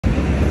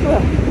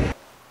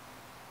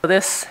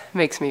This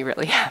makes me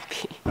really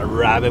happy. A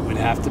rabbit would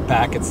have to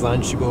pack its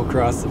lunch to go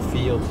across the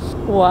field.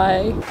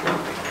 Why?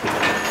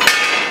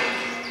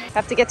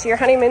 Have to get to your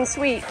honeymoon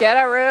suite. Get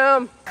a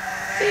room.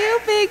 You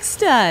big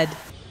stud.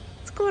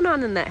 What's going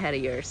on in that head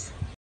of yours?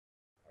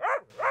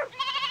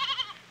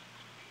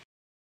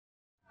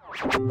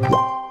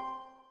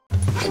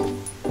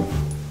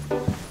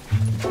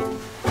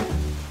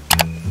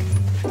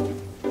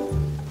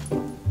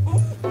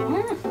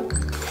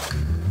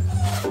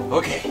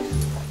 Okay,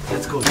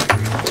 let's go,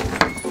 Terry.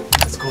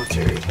 Let's go,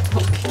 Terry.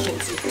 Oh,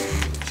 Mackenzie.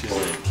 She's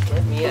like,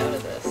 Get me out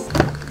of this.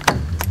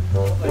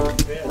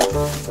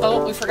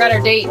 Oh, we forgot our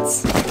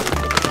dates.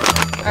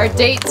 Our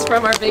dates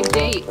from our big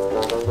date.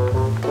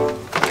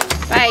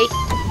 Bye.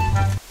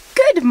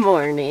 Good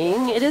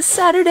morning. It is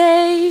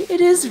Saturday.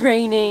 It is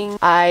raining.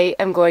 I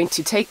am going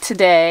to take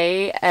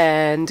today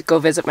and go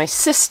visit my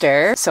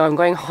sister. So I'm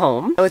going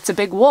home. Oh, it's a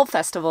big wool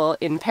festival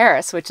in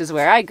Paris, which is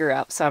where I grew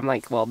up. So I'm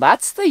like, well,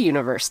 that's the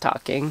universe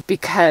talking.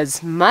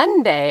 Because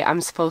Monday I'm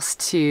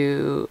supposed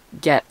to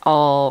get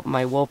all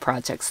my wool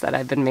projects that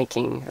I've been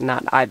making.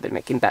 Not I've been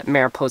making, that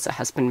Mariposa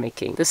has been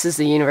making. This is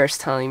the universe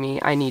telling me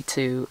I need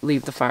to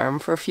leave the farm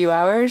for a few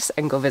hours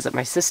and go visit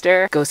my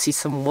sister, go see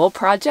some wool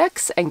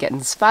projects and get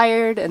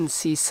inspired and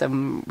see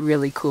some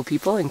really cool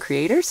people and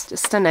creators.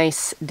 Just a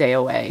nice day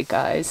away,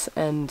 guys,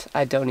 and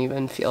I don't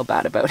even feel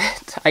bad about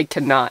it. I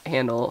cannot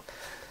handle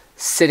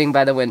sitting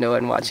by the window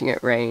and watching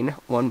it rain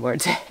one more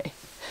day.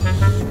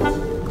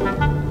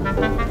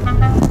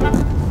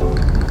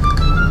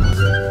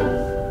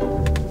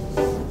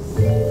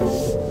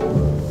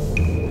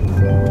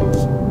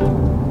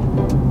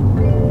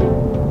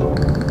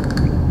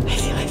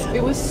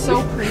 It was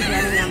so pretty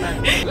standing on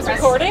that. It was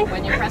recording?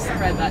 When you press the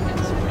red button, it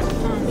was recording.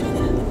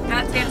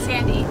 That's Aunt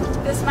Sandy.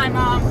 This is my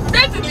mom.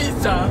 That's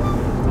Lisa!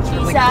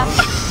 Lisa.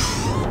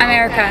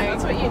 America.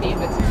 That's what you need,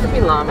 but it's gonna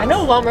be llamas. I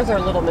know llamas are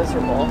a little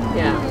miserable.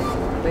 Yeah.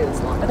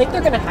 I think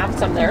they're gonna have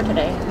some there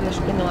today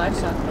in the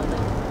livestock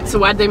building. So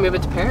why'd they move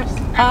it to Paris?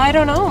 I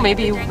don't know.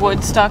 Maybe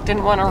Woodstock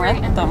didn't want to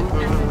rent them.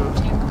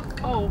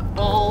 Oh,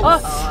 balls.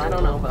 Oh, I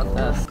don't know about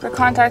this. For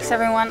context,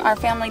 everyone, our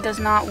family does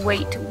not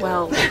wait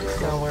well.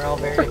 No, we're all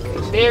very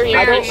very.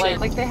 I don't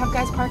like they have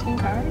guys parking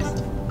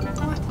cars.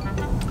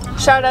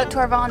 Shout out to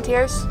our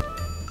volunteers.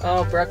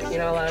 Oh, Brooke, you're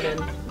not allowed in.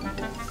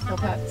 No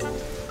pets.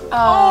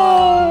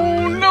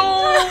 Oh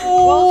no!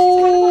 Well,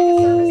 she's kind of like a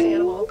service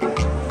animal.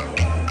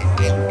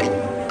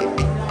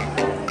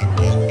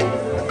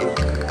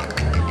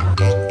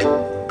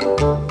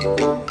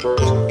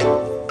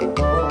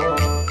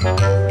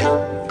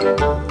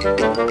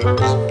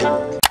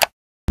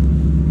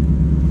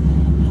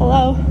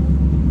 Hello,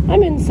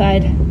 I'm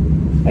inside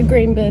a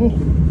grain bin,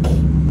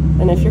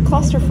 and if you're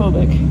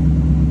claustrophobic,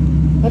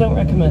 I don't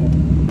recommend.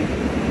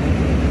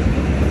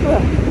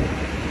 Ugh.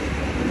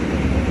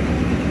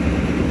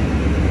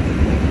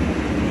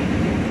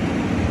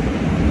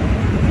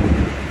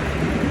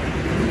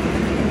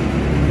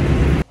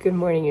 Good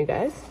morning, you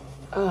guys.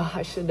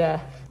 I should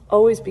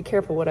always be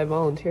careful what I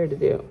volunteer to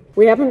do.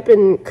 We haven't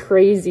been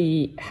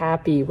crazy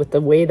happy with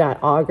the way that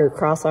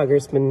cross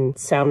auger's been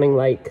sounding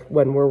like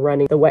when we're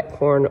running the wet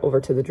corn over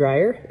to the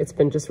dryer. It's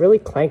been just really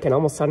clanking,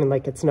 almost sounding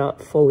like it's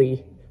not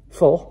fully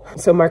full.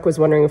 So Mark was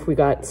wondering if we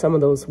got some of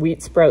those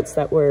wheat sprouts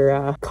that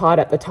were caught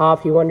at the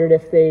top. He wondered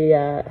if they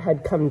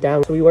had come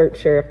down. So we weren't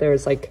sure if there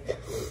was like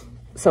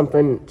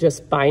something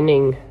just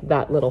binding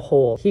that little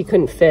hole. He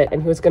couldn't fit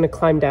and he was going to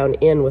climb down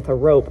in with a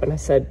rope. And I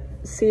said,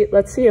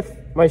 let's see if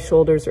my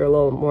shoulders are a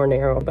little more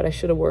narrow, but I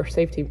should have wore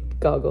safety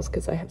goggles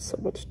because I have so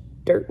much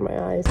dirt in my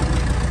eyes.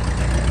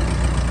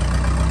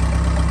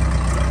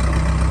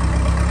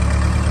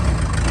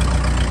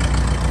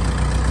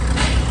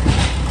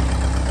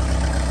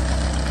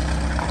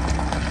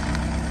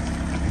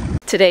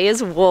 Today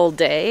is wool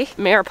day.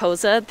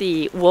 Mariposa,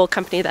 the wool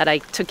company that I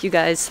took you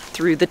guys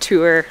through the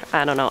tour,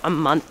 I don't know, a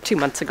month, 2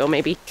 months ago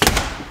maybe.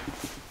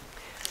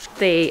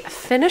 They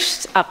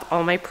finished up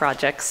all my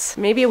projects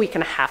maybe a week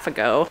and a half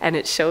ago, and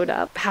it showed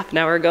up half an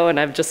hour ago, and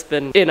I've just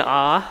been in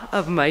awe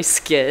of my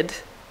skid.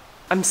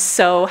 I'm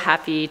so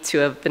happy to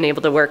have been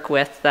able to work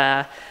with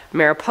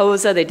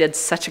Mariposa. They did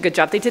such a good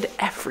job. They did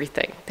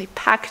everything. They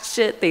packaged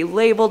it, they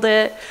labeled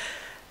it,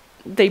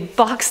 they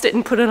boxed it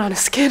and put it on a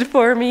skid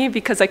for me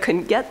because I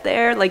couldn't get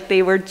there. Like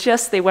they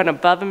went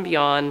above and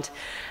beyond.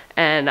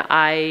 And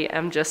I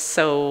am just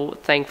so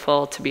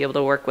thankful to be able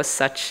to work with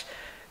such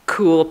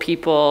cool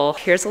people.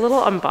 Here's a little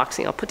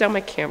unboxing. I'll put down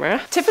my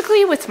camera.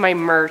 Typically with my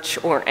merch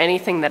or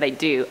anything that I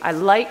do, I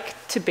like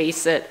to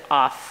base it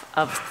off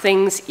of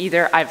things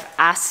either I've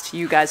asked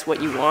you guys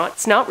what you want.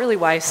 It's not really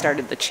why I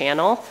started the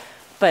channel,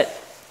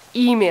 but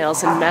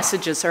emails and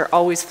messages are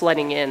always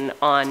flooding in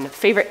on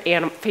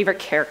favorite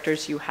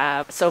characters you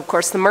have. So of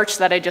course the merch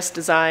that I just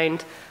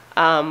designed,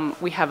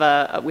 we have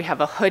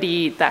a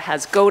hoodie that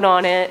has goat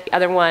on it. The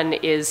other one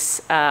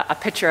is a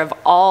picture of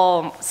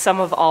some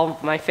of all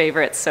my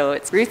favorites. So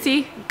it's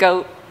Ruthie,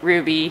 Goat,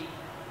 Ruby,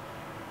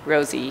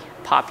 Rosie,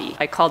 Poppy.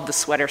 I called the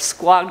sweater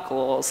Squad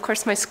Goals. Of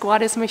course, my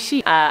squad is my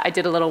sheep. I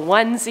did a little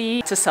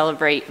onesie to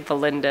celebrate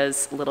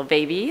Belinda's little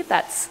baby.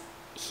 That's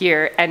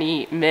here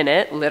any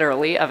minute,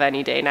 literally, of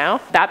any day now.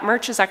 That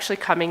merch is actually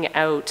coming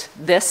out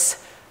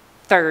this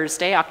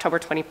Thursday, October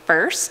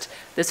 21st.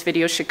 This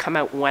video should come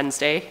out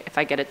Wednesday if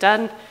I get it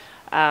done.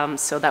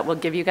 So that will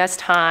give you guys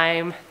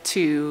time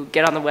to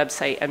get on the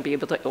website and be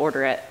able to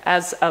order it.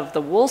 As of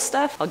the wool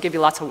stuff, I'll give you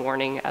lots of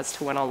warning as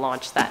to when I'll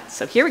launch that.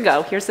 So here we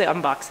go, here's the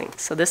unboxing.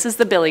 So this is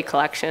the Billy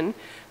collection.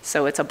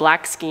 So it's a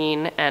black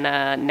skein and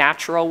a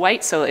natural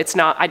white. So it's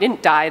not, I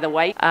didn't dye the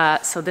white.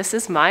 So this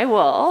is my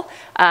wool.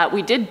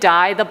 We did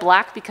dye the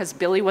black because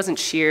Billy wasn't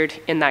sheared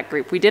in that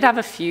group. We did have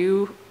a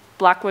few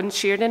black ones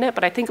sheared in it,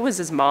 but I think it was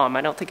his mom.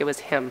 I don't think it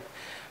was him.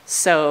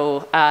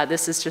 So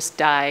this is just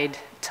dyed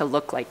to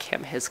look like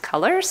him, his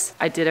colors.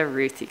 I did a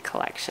Ruthie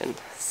collection.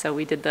 So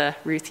we did the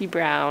Ruthie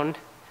Brown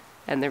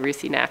and the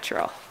Ruthie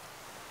Natural.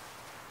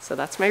 So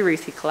that's my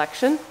Ruthie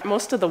collection.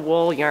 Most of the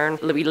wool yarn,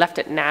 we left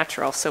it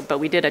natural, but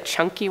we did a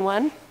chunky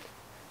one.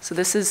 So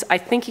this is, I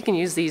think you can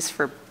use these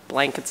for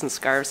blankets and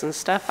scarves and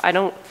stuff.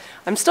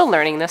 I'm still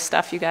learning this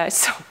stuff, you guys,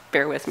 so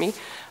bear with me.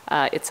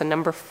 It's a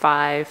number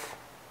 5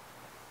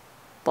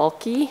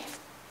 bulky.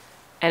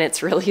 And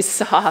it's really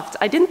soft.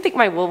 I didn't think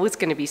my wool was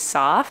gonna be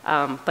soft,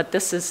 but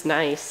this is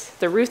nice.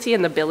 The Ruthie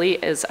and the Billy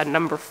is a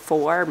number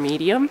 4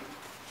 medium,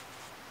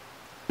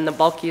 and the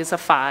bulky is a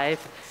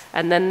 5.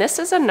 And then this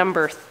is a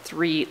number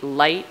 3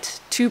 light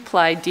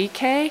 2-ply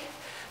DK.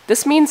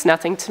 This means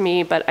nothing to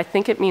me, but I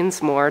think it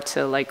means more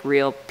to like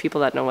real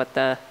people that know what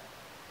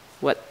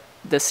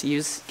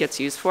this gets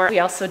used for. We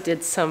also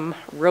did some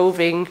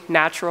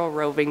natural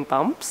roving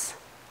bumps.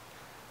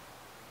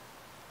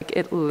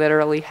 It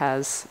literally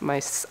has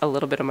a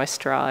little bit of my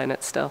straw in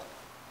it still.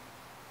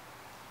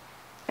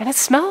 And it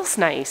smells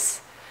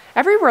nice.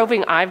 Every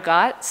roving I've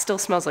got still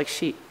smells like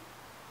sheep.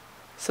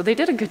 So they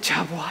did a good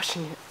job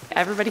washing it.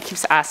 Everybody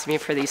keeps asking me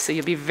for these, so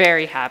you'll be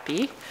very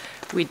happy.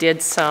 We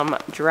did some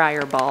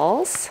dryer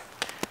balls.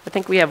 I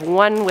think we have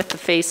 1 with the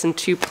face and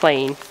 2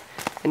 plain.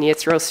 And you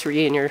throw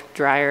 3 in your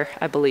dryer,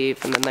 I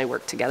believe, and then they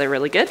work together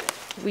really good.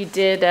 We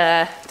did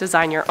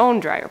design your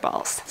own dryer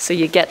balls. So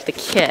you get the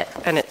kit,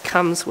 and it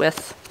comes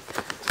with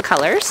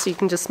colors. So you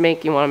can just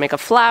make, you want to make a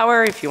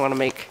flower, if you want to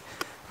make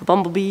a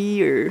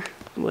bumblebee or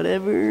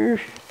whatever.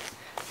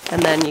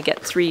 And then you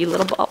get 3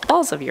 little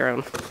balls of your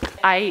own.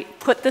 I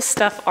put this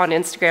stuff on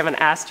Instagram and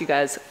asked you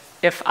guys,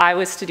 if I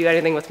was to do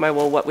anything with my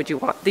wool, what would you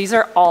want? These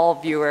are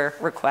all viewer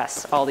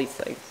requests, all these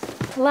things.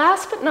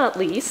 Last but not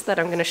least, that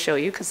I'm going to show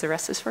you, because the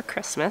rest is for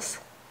Christmas,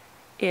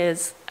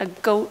 is a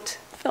goat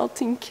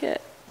felting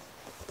kit.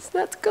 So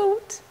that's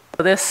goat.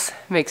 This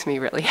makes me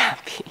really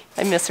happy.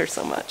 I miss her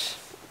so much.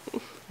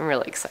 I'm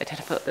really excited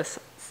about this.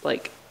 It's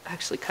like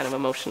actually kind of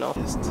emotional.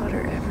 There's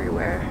water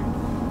everywhere.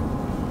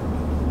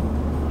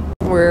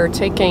 We're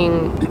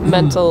taking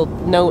mental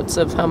notes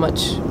of how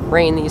much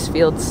rain these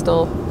fields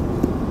still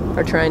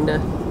are trying to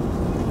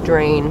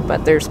drain,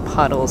 but there's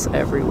puddles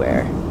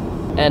everywhere.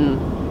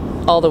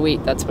 And all the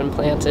wheat that's been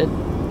planted,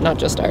 not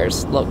just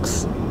ours,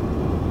 looks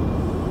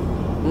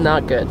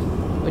not good,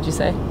 would you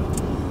say?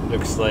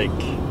 Looks like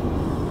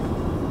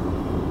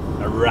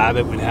a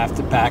rabbit would have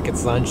to pack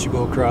its lunch to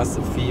go across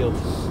the field.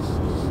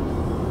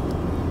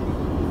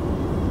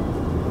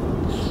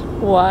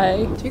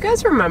 Why? Do you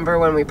guys remember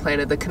when we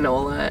planted the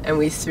canola and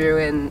we threw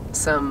in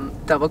some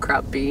double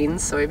crop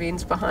beans,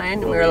 soybeans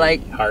behind? Well, we were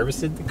like,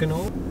 harvested the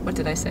canola? what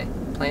did I say?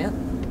 Plant?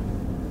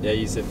 Yeah,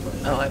 you said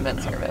plant. Oh, I meant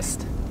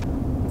harvest.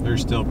 They're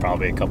still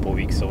probably a couple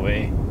weeks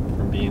away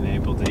from being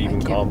able to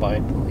even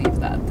combine. I can't believe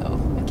that though.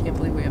 I can't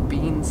believe we have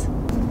beans.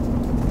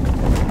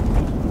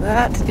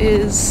 That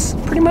is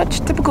pretty much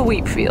typical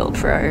wheat field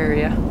for our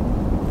area.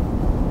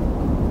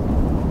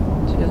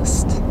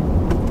 Just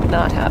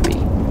not happy.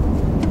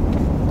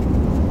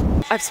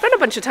 I've spent a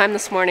bunch of time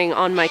this morning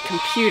on my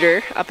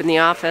computer up in the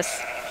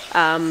office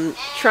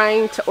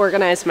trying to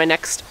organize my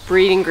next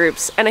breeding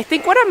groups. And I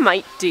think what I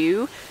might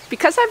do,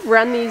 because I've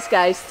run these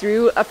guys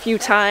through a few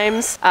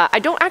times, I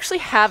don't actually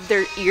have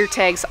their ear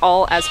tags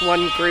all as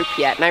one group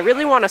yet. And I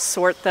really want to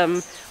sort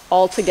them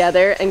all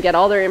together and get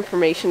all their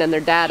information and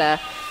their data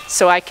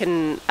so I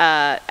can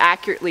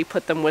accurately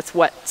put them with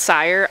what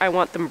sire I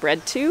want them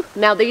bred to.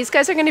 Now these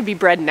guys are going to be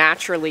bred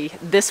naturally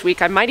this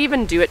week. I might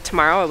even do it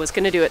tomorrow. I was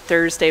going to do it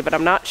Thursday, but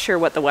I'm not sure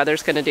what the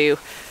weather's going to do.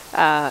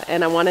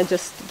 And I want to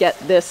just get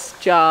this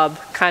job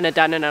kind of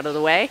done and out of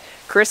the way.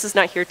 Carissa's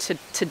not here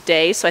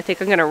today, so I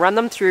think I'm going to run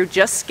them through,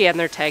 just scan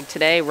their tag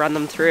today, run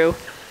them through,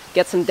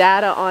 get some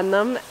data on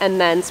them, and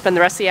then spend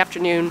the rest of the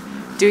afternoon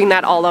doing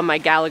that all on my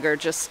Gallagher.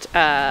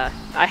 I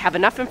have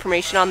enough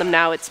information on them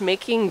now. It's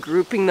making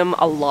grouping them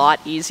a lot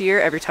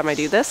easier every time I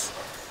do this.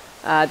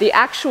 The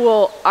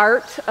actual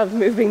art of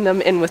moving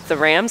them in with the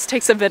rams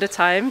takes a bit of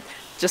time.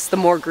 Just the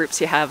more groups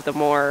you have, the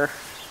more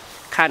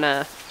kind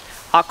of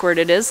awkward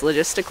it is,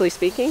 logistically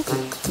speaking.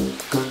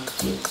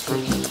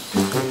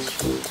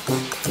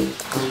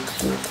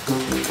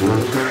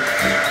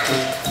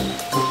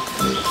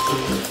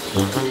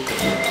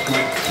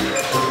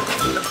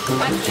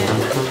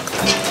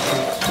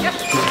 Yep.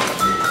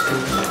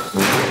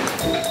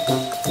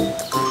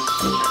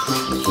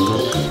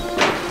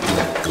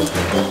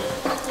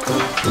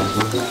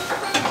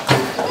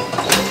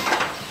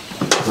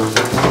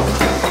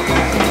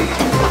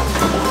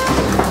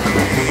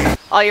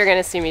 all you're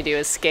gonna see me do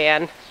is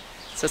scan,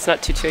 so it's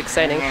not too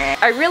exciting.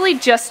 I really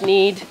just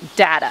need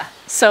data.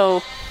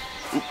 So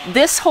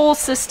this whole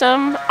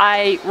system,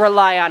 I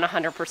rely on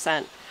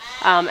 100%.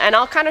 And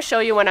I'll kind of show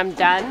you when I'm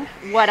done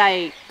what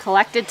I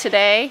collected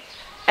today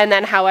and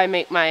then how I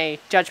make my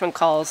judgment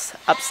calls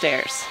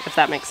upstairs, if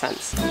that makes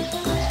sense.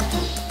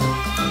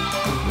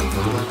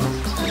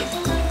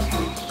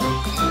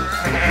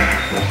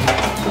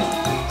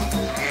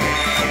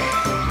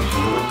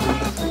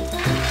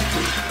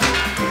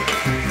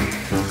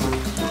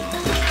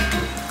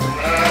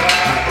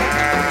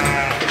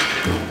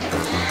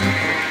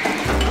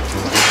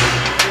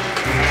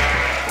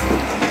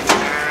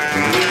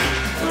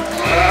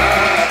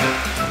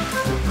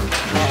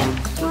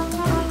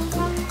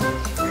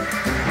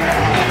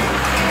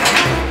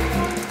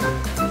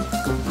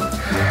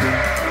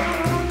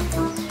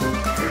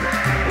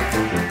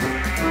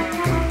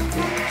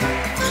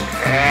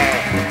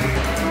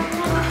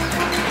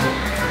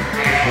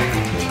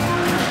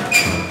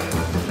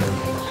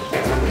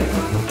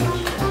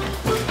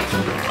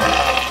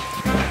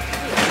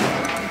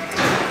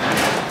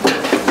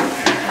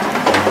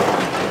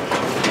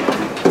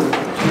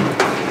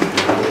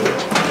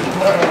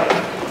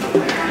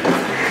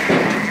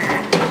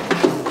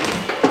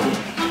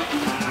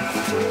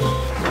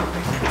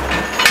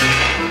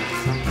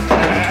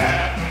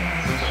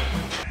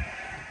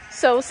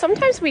 So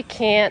sometimes we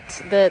can't,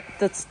 the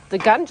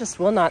gun just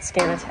will not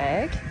scan a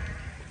tag.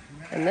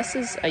 And this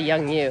is a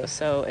young ewe,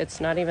 so it's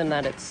not even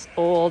that it's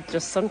old,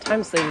 just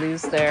sometimes they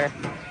lose their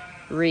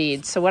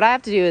read. So what I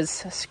have to do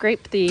is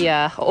scrape the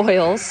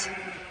oils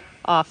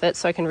off it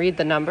so I can read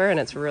the number, and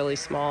it's really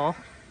small.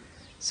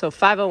 So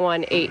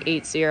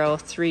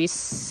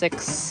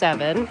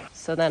 501-880-367.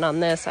 So then on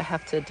this I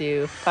have to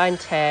do find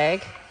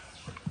tag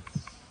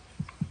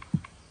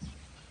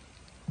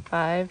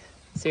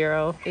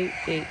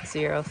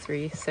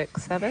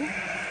 50880-367,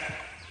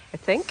 I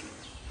think.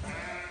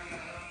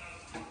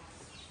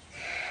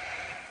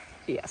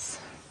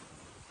 Yes.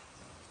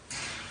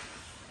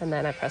 And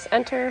then I press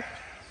enter.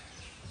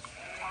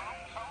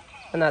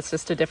 And that's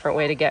just a different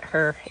way to get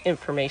her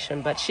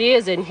information. But she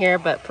is in here,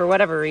 but for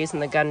whatever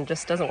reason, the gun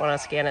just doesn't want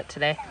to scan it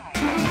today.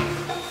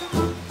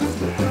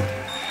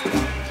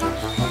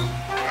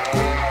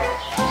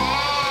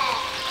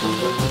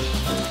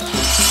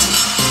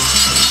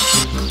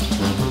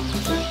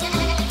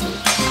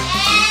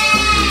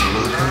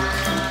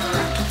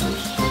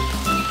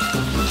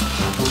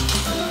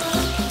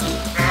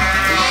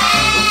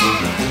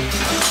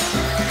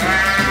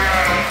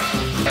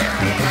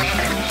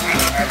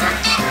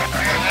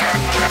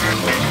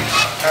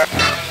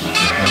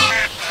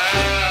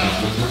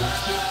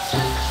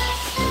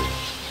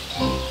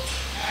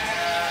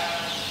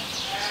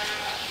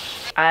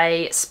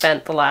 I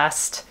spent the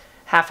last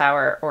half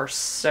hour or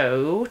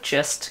so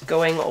just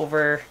going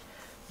over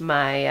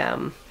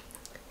my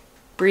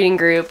breeding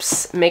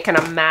groups, making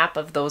a map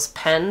of those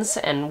pens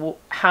and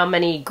how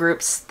many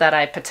groups that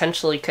I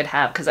potentially could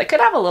have, because I could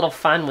have a little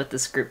fun with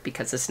this group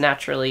because it's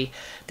naturally,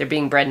 they're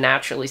being bred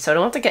naturally, so I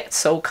don't have to get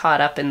so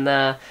caught up in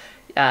the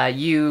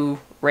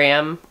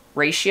ewe-ram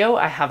ratio.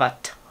 I have a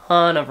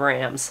ton of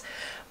rams.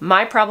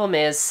 My problem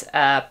is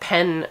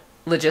pen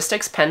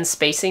logistics, pen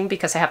spacing,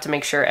 because I have to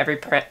make sure every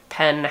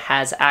pen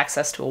has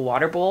access to a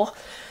water bowl.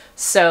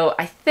 So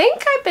I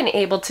think I've been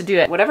able to do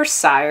it. Whatever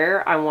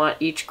sire I want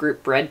each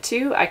group bred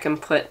to, I can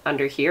put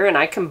under here, and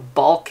I can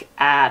bulk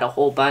add a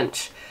whole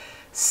bunch.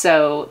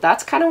 So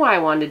that's kind of why I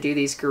wanted to do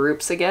these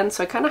groups again.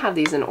 So I kind of have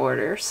these in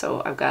order.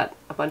 So I've got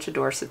a bunch of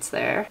Dorsets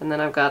there, and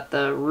then I've got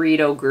the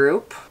Rito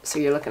group. So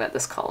you're looking at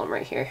this column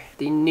right here.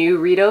 The new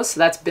Ritos, so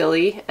that's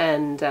Billy,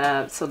 and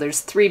so there's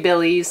 3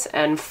 Billies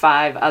and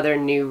 5 other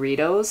new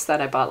Ritos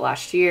that I bought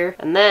last year.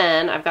 And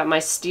then I've got my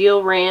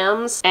Steel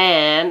Rams,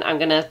 and I'm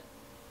gonna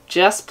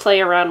just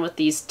play around with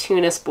these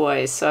Tunis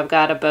boys. So I've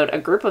got about a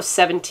group of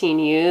 17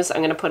 ewes.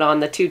 I'm gonna put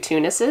on the 2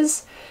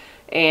 Tunises.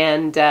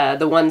 And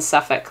the 1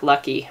 Suffolk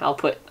Lucky,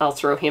 I'll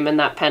throw him in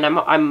that pen.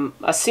 I'm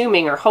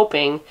assuming or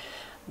hoping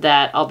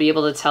that I'll be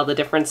able to tell the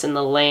difference in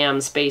the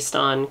lambs based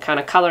on kind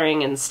of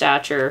coloring and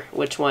stature,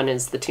 which one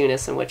is the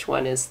Tunis and which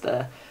one is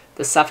the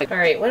Suffolk. All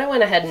right, what I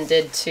went ahead and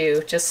did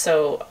too, just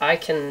so I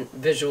can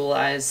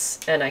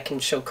visualize and I can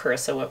show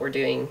Carissa what we're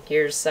doing.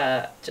 Here's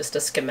just a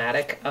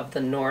schematic of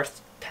the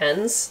north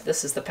pens.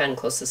 This is the pen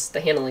closest,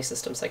 the handling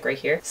system's like right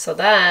here. So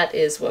that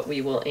is what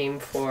we will aim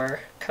for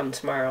come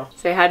tomorrow.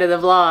 Say hi to the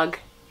vlog.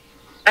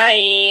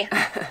 Hi.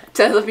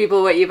 Tell the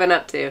people what you've been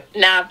up to.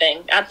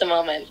 Napping at the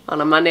moment.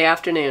 On a Monday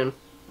afternoon.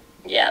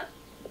 Yeah.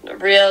 A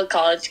real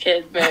college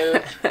kid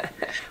move.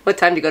 What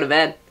time do you go to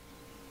bed?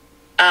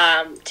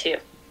 2.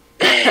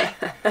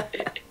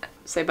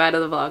 Say bye to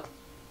the vlog.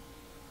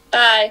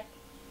 Bye.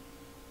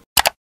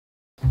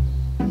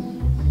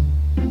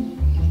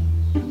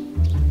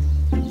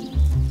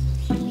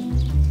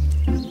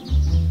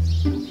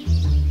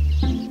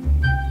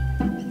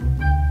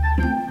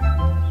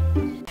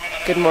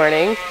 Good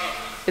morning.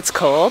 It's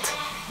cold.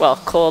 Well,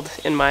 cold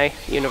in my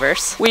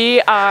universe.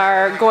 We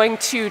are going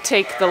to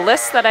take the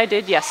list that I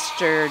did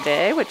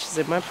yesterday, which is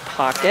in my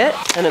pocket,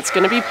 and it's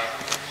gonna be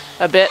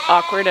a bit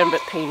awkward and a bit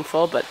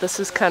painful, but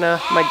this is kind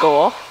of my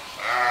goal.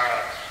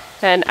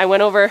 And I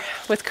went over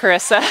with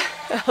Carissa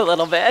a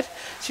little bit.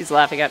 She's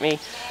laughing at me.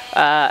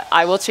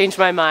 I will change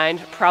my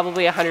mind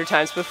probably 100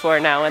 times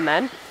before now and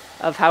then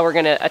of how we're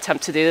gonna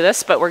attempt to do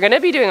this, but we're gonna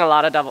be doing a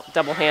lot of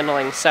double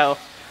handling, so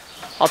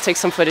I'll take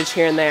some footage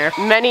here and there.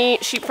 Many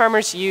sheep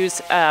farmers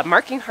use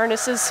marking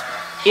harnesses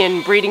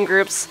in breeding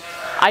groups.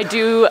 I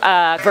do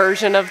a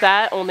version of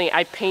that, only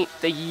I paint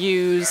the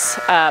ewes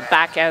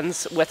back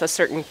ends with a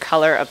certain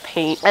color of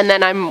paint. And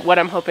then what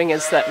I'm hoping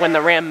is that when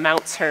the ram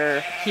mounts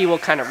her, he will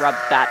kind of rub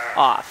that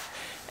off.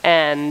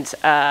 And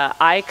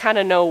I kind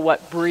of know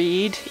what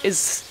breed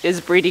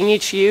is breeding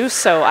each ewe,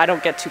 so I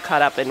don't get too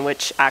caught up in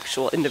which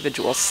actual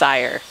individual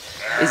sire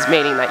is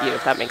mating that ewe,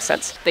 if that makes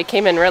sense. They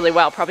came in really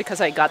well, probably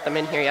because I got them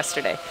in here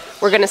yesterday.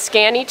 We're gonna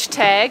scan each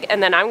tag,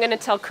 and then I'm gonna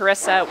tell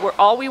Carissa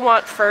all we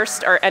want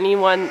first are any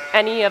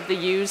of the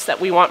ewes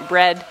that we want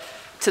bred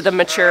to the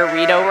mature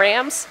Rito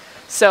rams.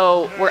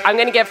 So I'm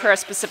gonna give her a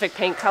specific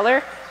paint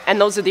color,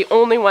 and those are the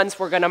only ones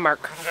we're gonna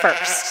mark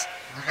first.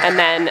 And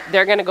then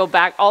they're gonna go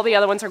back, all the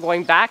other ones are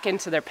going back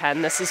into their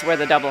pen. This is where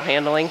the double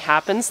handling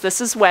happens. This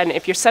is when,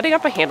 if you're setting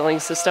up a handling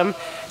system,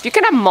 if you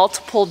can have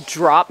multiple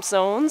drop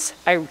zones,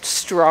 I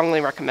strongly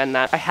recommend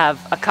that. I have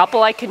a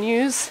couple I can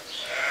use,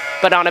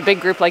 but on a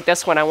big group like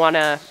this, when I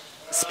wanna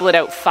split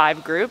out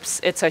 5 groups,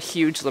 it's a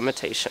huge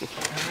limitation.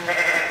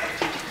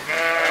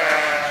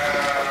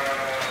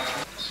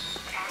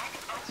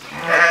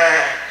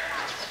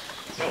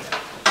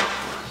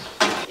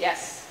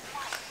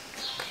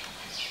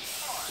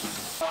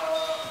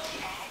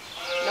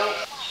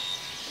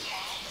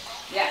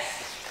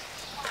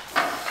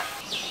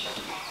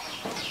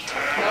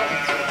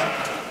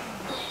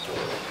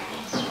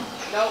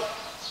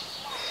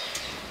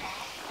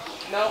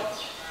 Nope.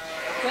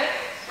 That's it.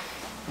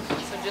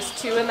 So just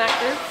 2 in that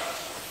group.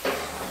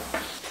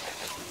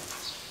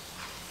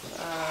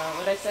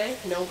 What did I say?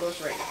 No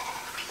goes right.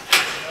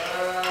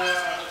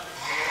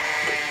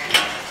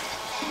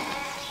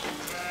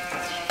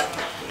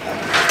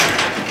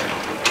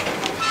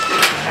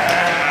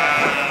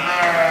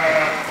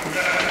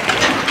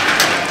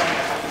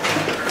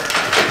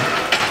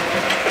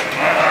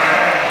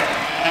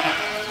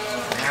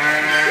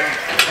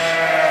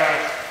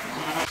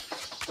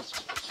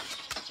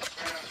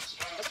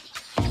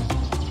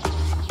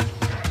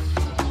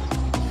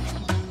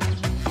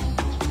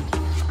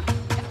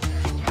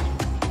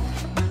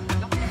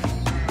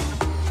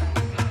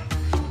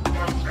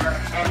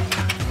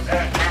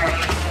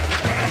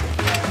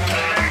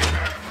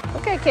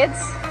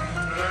 Kids,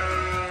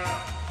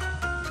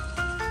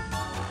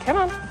 come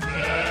on.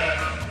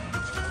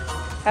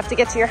 Have to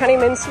get to your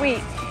honeymoon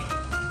suite.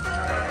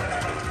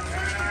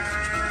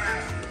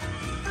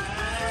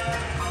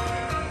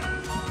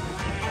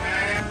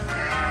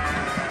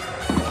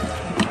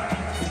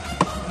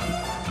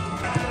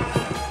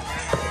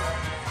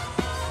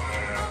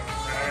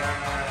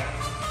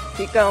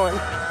 Keep going.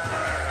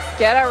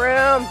 Get a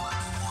room.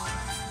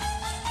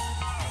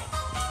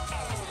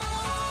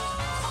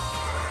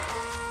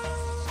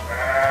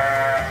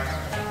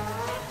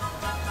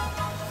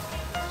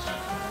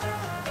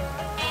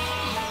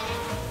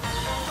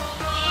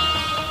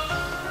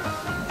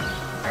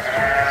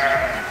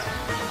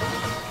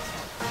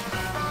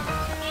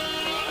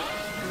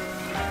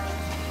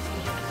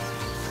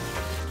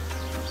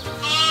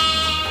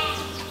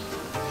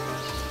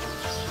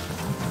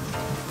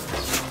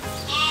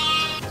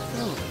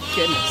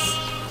 Goodness.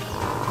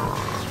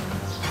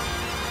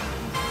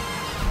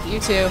 You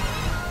two.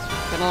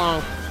 Get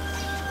along.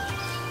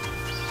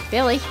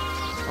 Billy.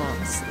 Oh,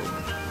 asleep.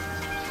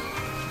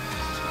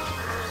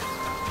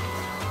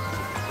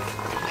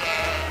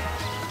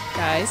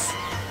 Guys.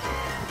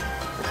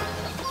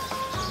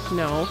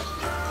 No.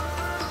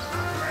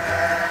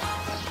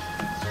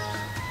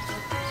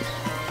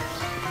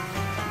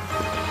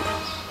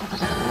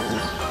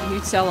 You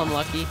tell him,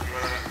 Lucky.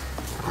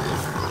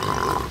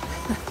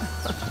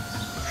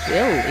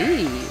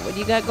 Billy, what do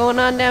you got going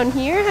on down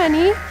here,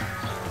 honey?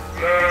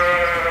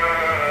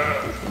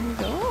 There you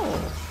go.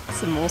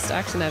 It's the most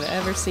action I've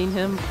ever seen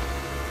him.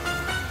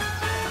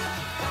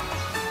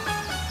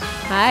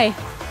 Hi.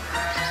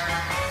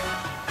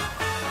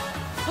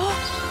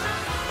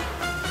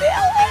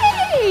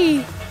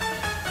 Billy!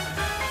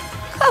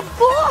 Good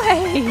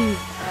boy!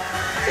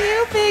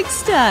 You big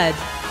stud.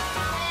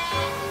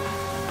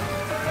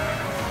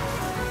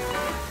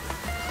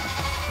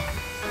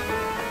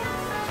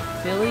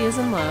 Billy is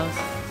in love.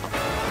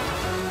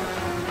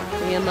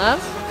 Are you in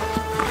love?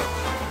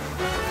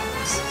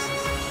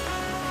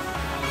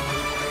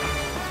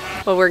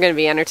 Well, we're going to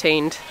be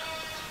entertained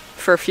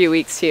for a few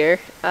weeks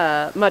here,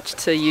 much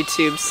to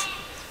YouTube's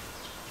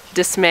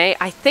dismay.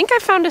 I think I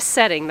found a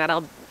setting that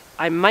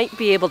I might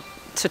be able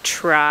to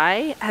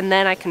try, and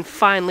then I can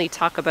finally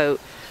talk about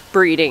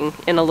breeding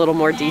in a little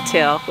more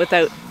detail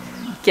without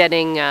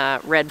getting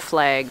red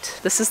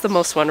flagged. This is the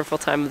most wonderful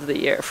time of the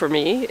year for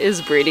me,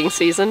 is breeding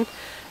season.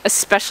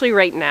 Especially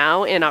right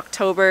now in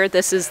October.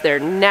 This is their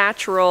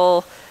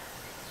natural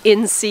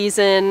in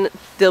season.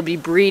 They'll be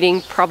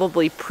breeding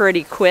probably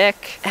pretty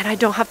quick, and I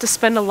don't have to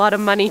spend a lot of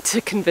money to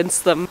convince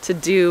them to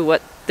do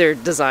what they're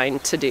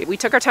designed to do. We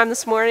took our time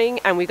this morning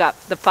and we got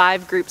the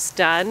 5 groups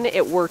done.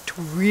 It worked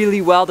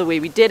really well the way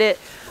we did it.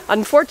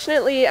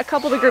 Unfortunately, a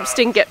couple of the groups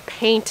didn't get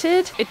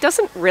painted. It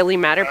doesn't really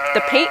matter.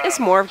 The paint is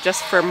more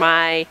just for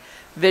my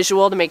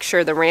visual to make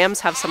sure the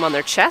rams have some on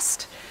their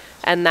chest,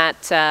 and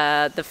that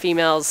the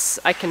females,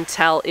 I can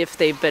tell if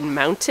they've been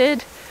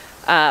mounted.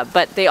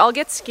 But they all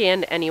get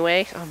scanned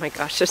anyway. Oh my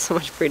gosh, there's so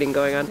much breeding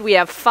going on. We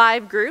have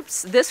 5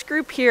 groups. This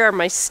group here are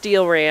my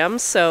steel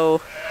rams.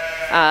 So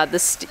the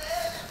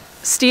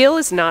steel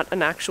is not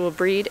an actual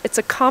breed. It's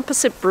a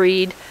composite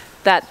breed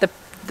that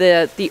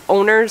the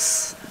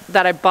owners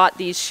that I bought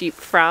these sheep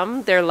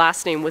from, their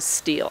last name was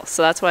Steel.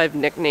 So that's why I've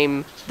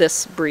nicknamed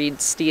this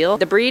breed Steel.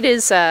 The breed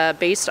is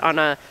based on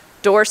a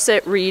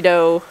Dorset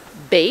Rideau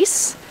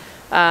base.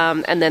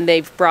 And then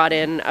they've brought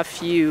in a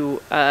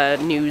few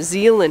New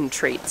Zealand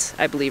traits,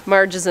 I believe.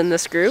 Marge is in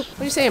this group. What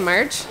are you saying,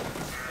 Marge?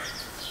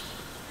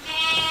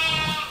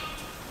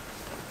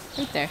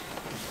 Right there.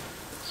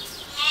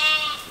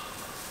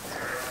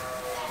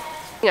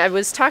 I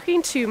was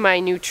talking to my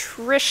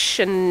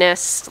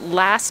nutritionist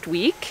last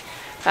week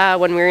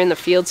when we were in the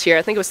fields here.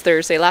 I think it was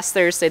Thursday. Last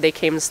Thursday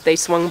they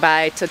swung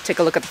by to take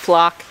a look at the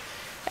flock.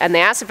 And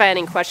they asked if I had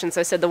any questions.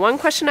 I said, the one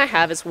question I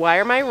have is, why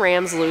are my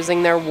rams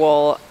losing their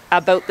wool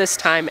about this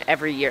time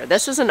every year?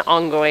 This is an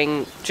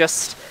ongoing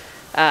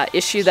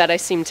issue that I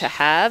seem to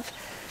have.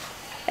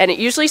 And it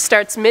usually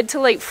starts mid to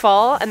late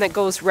fall, and that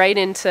goes right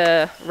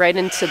into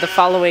the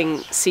following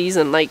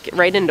season, like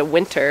right into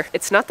winter.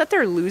 It's not that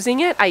they're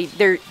losing it,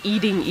 they're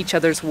eating each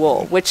other's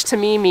wool, which to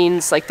me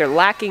means like they're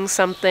lacking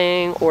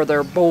something or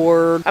they're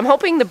bored. I'm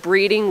hoping the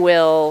breeding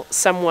will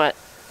somewhat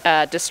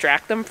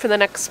distract them for the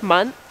next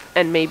month,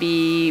 and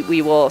maybe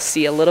we will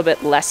see a little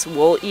bit less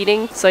wool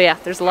eating. So yeah,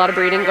 there's a lot of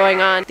breeding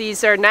going on.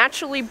 These are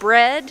naturally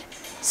bred,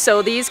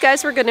 so these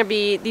guys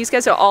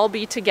will all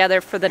be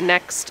together for the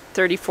next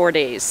 34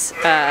 days.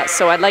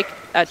 So I'd like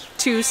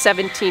 2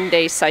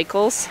 17-day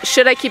cycles.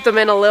 Should I keep them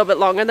in a little bit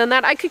longer than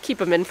that? I could keep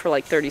them in for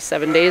like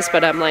 37 days,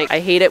 but I'm like,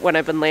 I hate it when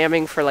I've been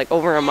lambing for like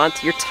over a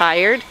month. You're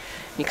tired.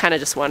 You kind of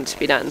just want it to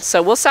be done.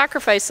 So we'll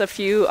sacrifice a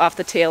few off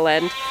the tail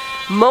end.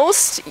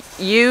 Most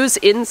ewes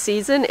in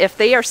season, if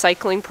they are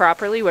cycling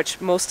properly, which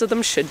most of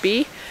them should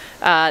be,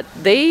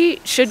 they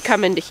should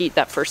come into heat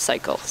that first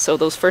cycle. So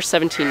those first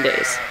 17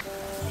 days.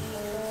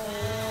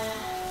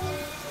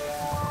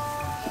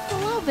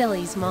 Hello,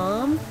 Billy's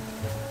mom.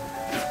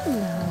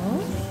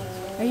 Hello.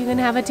 Are you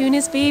gonna have a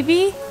Tunis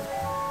baby?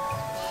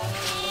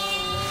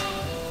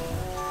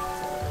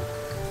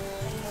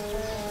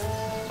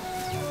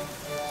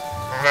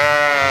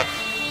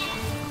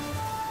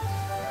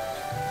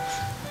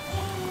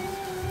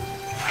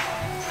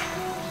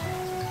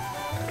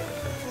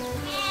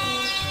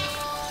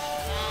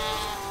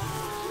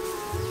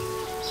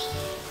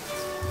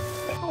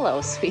 Hello,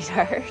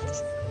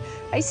 sweetheart.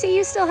 I see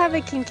you still have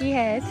a kinky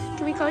head.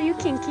 Can we call you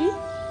Kinky?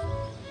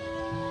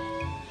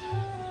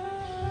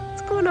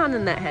 What's going on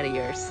in that head of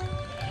yours?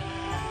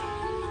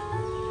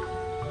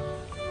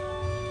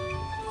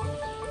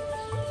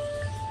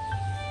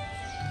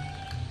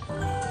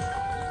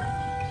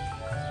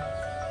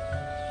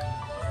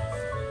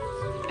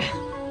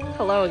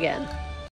 Hello again.